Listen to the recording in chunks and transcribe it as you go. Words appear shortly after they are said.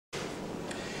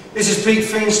This is Pete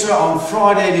Feenstra on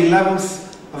Friday the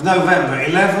 11th of November.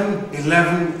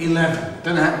 11-11-11.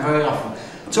 Doesn't happen very often.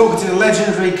 Talking to the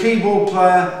legendary keyboard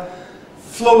player,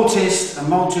 flautist and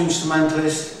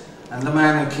multi-instrumentalist, and the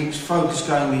man who keeps Focus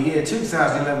going the year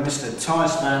 2011, Mr.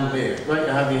 Thijs Van Leer. Great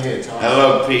to have you here, Thijs.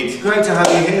 Hello, Pete. Great to have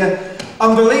you here.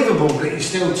 Unbelievable that you're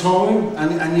still touring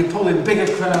and you're pulling bigger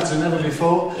crowds than ever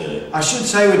before. Yeah. I should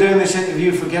say we're doing this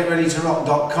interview for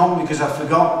GetReadyToRock.com because I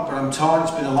forgot, but I'm tired,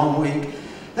 it's been a long week.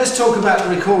 Let's talk about the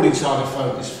recording side of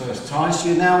Focus first, Thijs.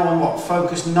 You're now on what,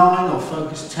 Focus 9 or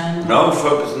Focus 10? No,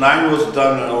 Focus 9 was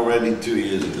done already 2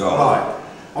 years ago. Right.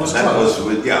 That was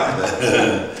with,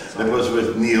 that was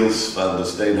with Niels van der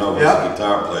Steenhoven, as a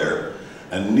guitar player.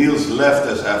 And Niels left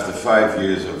us after 5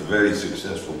 years of very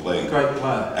successful playing. Great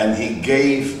player. And he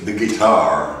gave the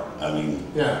guitar,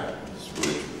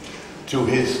 to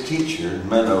his teacher,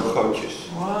 Menno Gootjes.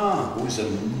 Wow. Who is a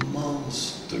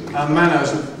monster. And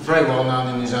Menno's very well known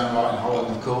in his own right in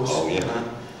Holland, of course. Oh, yeah.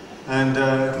 And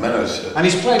Menno's, and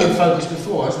he's played in Focus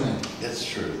before, hasn't he? That's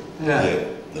true. Yeah.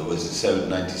 That was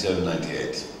 97,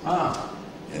 98. Ah.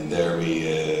 And there we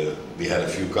had a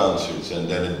few concerts, and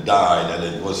then it died, and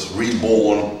it was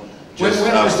reborn. When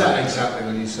was that exactly,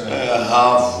 when you say?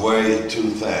 Halfway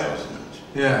 2000.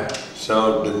 Yeah.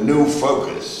 So the new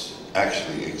Focus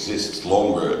actually exists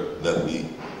longer than the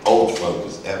old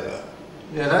Focus ever.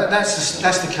 Yeah, that's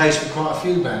the case for quite a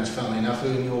few bands, funnily enough,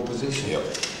 who are in your position. Yep.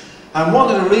 And one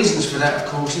of the reasons for that, of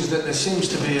course, is that there seems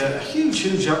to be a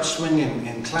huge upswing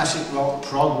in classic rock,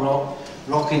 prog rock,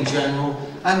 rock in general,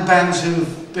 and bands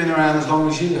who've been around as long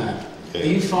as you have. Yeah. Are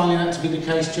you finding that to be the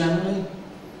case generally?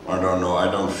 I don't know, I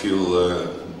don't feel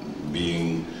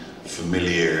being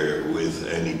familiar with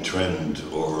any trend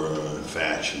or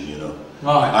fashion, you know.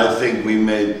 Right. I think we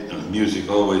made music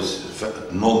always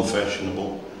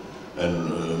non-fashionable,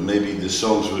 and maybe the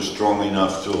songs were strong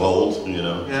enough to hold, you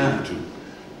know,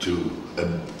 to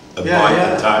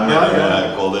abide the time.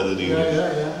 I call that in English.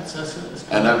 That's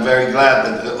and I'm very glad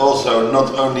that also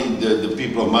not only the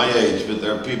people of my age, but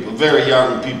there are people, very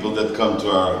young people that come to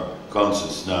our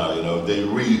concerts now, you know, they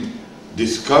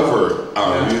rediscover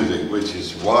our music, which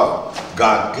is, wow,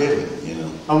 God-given, you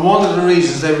know. And one of the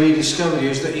reasons they rediscovered you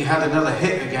is that you had another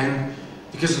hit again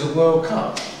because of the World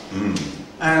Cup. Mm.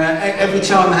 And every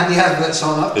time they had the adverts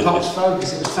on up, Pop's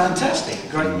Focus, it was fantastic,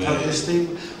 great publicity.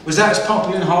 Was that as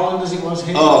popular in Holland as it was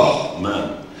here? Oh,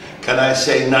 man. Can I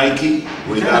say Nike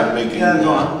without making... We're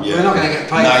not going to get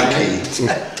paid. Nike.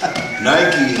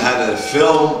 Nike had a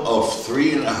film of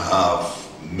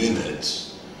 3.5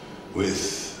 minutes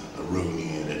with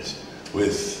Rooney in it,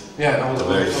 with a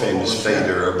very famous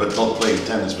fader, but not playing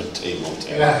tennis, but table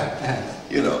tennis.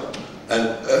 You know, and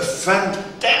a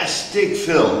fantastic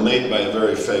film made by a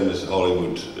very famous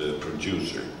Hollywood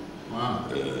producer. Wow.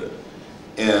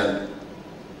 And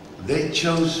they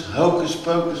chose Hocus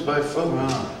Pocus by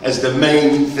Focus as the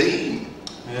main theme.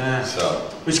 Yeah. So,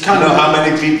 which kind you know how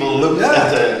many people looked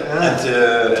at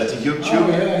the YouTube? Oh,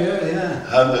 yeah.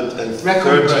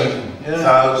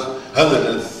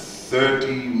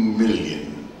 130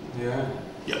 million. Yeah.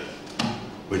 Yeah.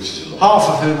 Which is a lot. Half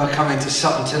of whom are coming to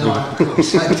Sutton tonight, of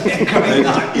course.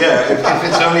 Yeah, if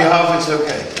it's only half, it's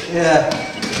okay. Yeah.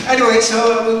 Anyway,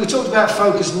 so we talked about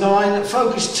Focus 9.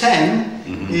 Focus 10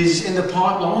 is in the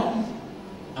pipeline.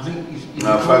 I think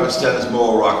no, Focus 10 is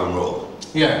more rock and roll.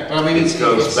 Yeah, but I mean it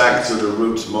goes back to the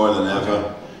roots more than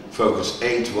ever. Focus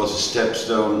 8 was a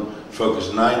stepstone,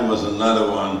 Focus 9 was another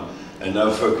one, and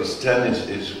now Focus 10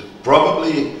 is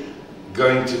probably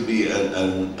going to be a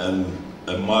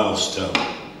milestone.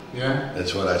 Yeah?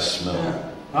 That's what I smell.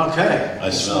 Yeah. Okay. I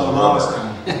smell a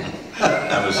milestone.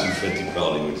 Emerson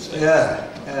Fittipaldi would say. Yeah.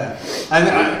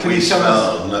 And can you tell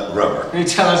us, rubber. Can you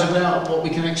tell us about what we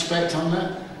can expect on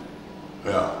that?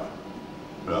 Yeah.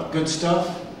 Good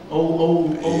stuff?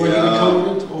 All already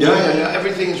recorded? Yeah.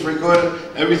 Everything is recorded.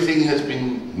 Everything has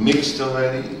been mixed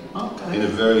already. Okay. In a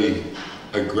very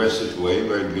aggressive way,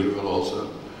 very beautiful also.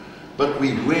 But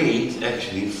we wait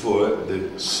actually for the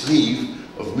sleeve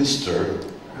of Mr.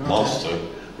 Master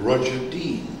Roger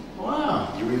Dean.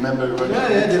 Wow. You remember Roger?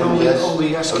 Yeah, did all the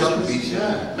Yes covers.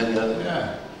 Many others.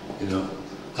 Yeah. You know.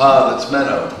 That's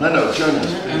Menno. Menno, join us.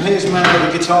 Yeah. And here's Menno,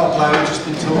 the guitar player we've just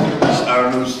been talking about. He's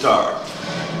our new star.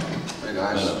 Hey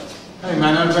guys. Menno. Hey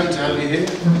Menno, great to have you here.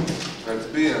 Great to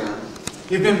be here, man.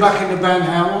 You've been back in the band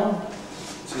how long?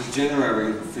 Since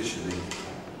January officially.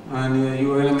 And you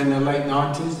were in them in the late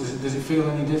 90s. Does it feel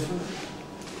any different?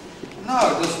 No,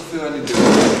 it doesn't feel any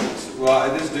different. Well,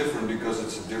 it is different because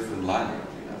it's a different lineup,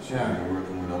 you know. So you're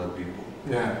working with other people.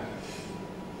 Yeah.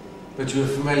 But you were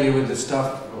familiar with the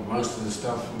stuff, or most of the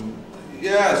stuff?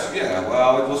 Yes, yeah.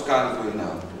 Well, it was kind of, you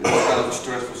know, it was kind of a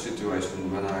stressful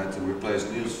situation when I had to replace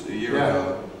Niels a year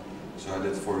ago. So I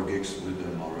did 4 gigs with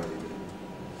them already.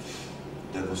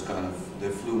 That was kind of, they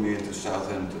flew me into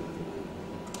Southampton.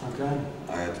 Okay.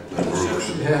 I had to play for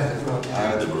 7. I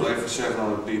had to play for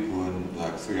 700 people in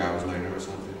like 3 hours later or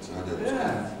something. So I did.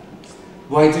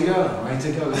 Way to go, way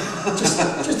to go.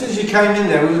 just as you came in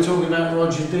there, we were talking about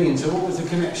Roger Dean. So what was the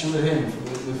connection with him,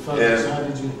 with focus? How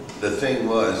did you? The thing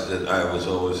was that I was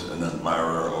always an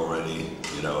admirer already,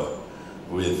 you know,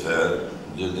 with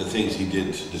the things he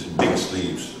did, the big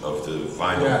sleeves of the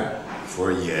vinyl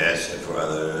for Yes and for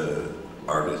other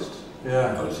artists.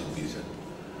 OCPs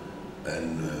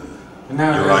and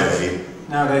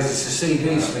nowadays it's a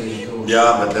CD sleeve, of course.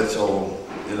 Yeah, but that's all,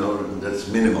 you know, that's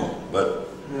minimal. But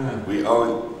we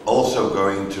are also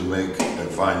going to make a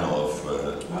vinyl of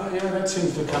that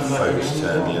seems to come back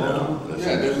again. You know,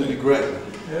 that would be great.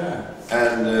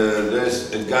 And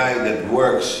there's a guy that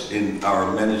works in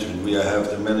our management. We have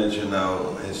the manager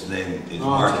now. His name is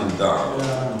Martin Darwell.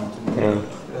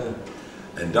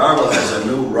 And Darwell has a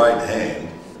new right hand,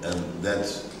 and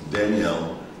that's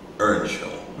Daniel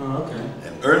Earnshaw.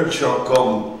 And Earnshaw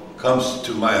comes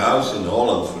to my house in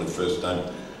Holland for the first time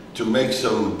to make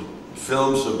some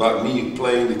films about me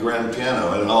playing the grand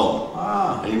piano at home.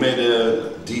 And he made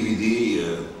a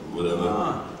DVD, whatever.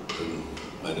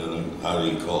 I don't know how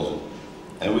he calls it.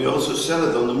 And we also sell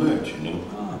it on the merch, you know.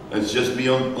 It's just me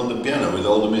on the piano with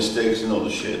all the mistakes and all the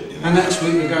shit. You know? And next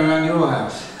week we're going around your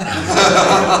house.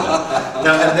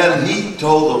 Now, and then he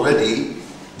told already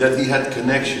that he had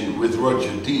connection with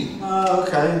Roger Dean.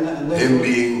 Him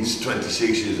being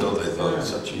 26 years old, I thought,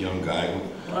 such a young guy.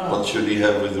 What should he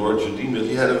have with Roger Dean? But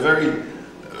he had a very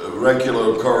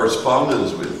regular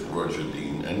correspondence with Roger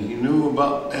Dean, and he knew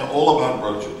all about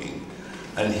Roger Dean.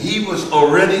 And he was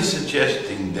already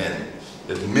suggesting then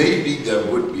that maybe there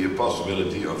would be a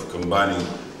possibility of combining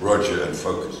Roger and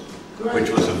Focus, which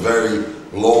was a very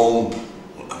long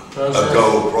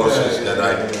process that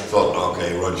I thought,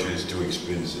 okay, Roger is too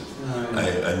expensive.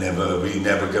 We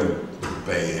never can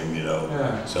pay him, you know.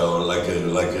 So like a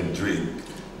dream,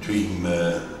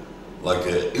 like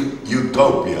a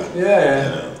utopia. You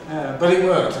know? But it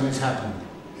worked and it's happened.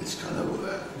 It's gonna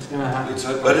work. It's gonna happen.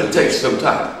 But it takes some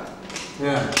time.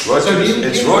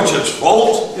 It's Roger's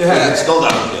fault. It's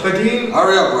not out yet. But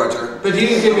hurry up, Roger. But you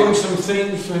give him some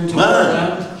themes for him to work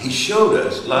around? He showed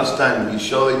us last time we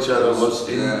saw each other was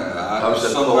in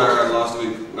somewhere last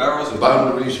week. Where was it?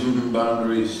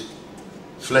 Boundaries,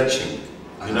 Fletching.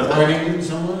 You know that? England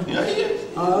somewhere?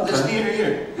 It's near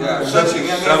here. Fletching.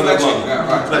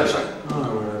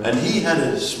 Fletching. And he had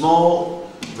a small,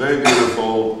 very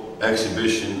beautiful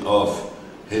exhibition of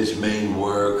his main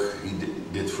work. He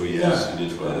did for Yes, he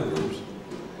did for other groups.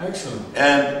 Excellent.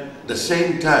 And the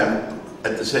same time,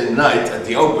 at the same night, at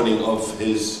the opening of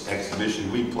his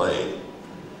exhibition, we played.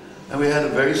 And we had a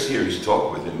very serious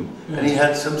talk with him. And he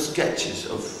had some sketches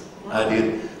of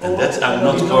ideas. And I'm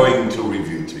not going to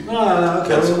review to you.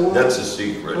 Okay. That's a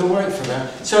secret. We'll wait for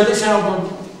that. So this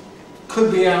album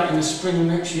could be out in the spring of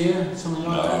next year, something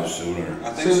like that? No, sooner. I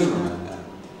think sooner.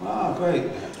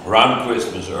 Great. Around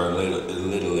Christmas or a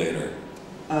little later.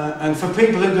 And for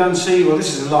people who don't see, well,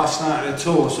 this is the last night of the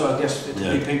tour, so I guess it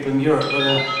could be people in Europe,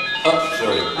 but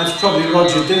sorry. That's probably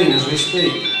Roger Dean as we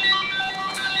speak.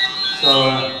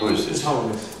 So, who is this? Just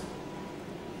hold this.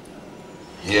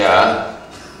 Yeah.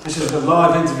 This is the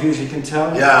live interviews, you can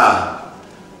tell. Yeah.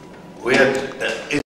 We had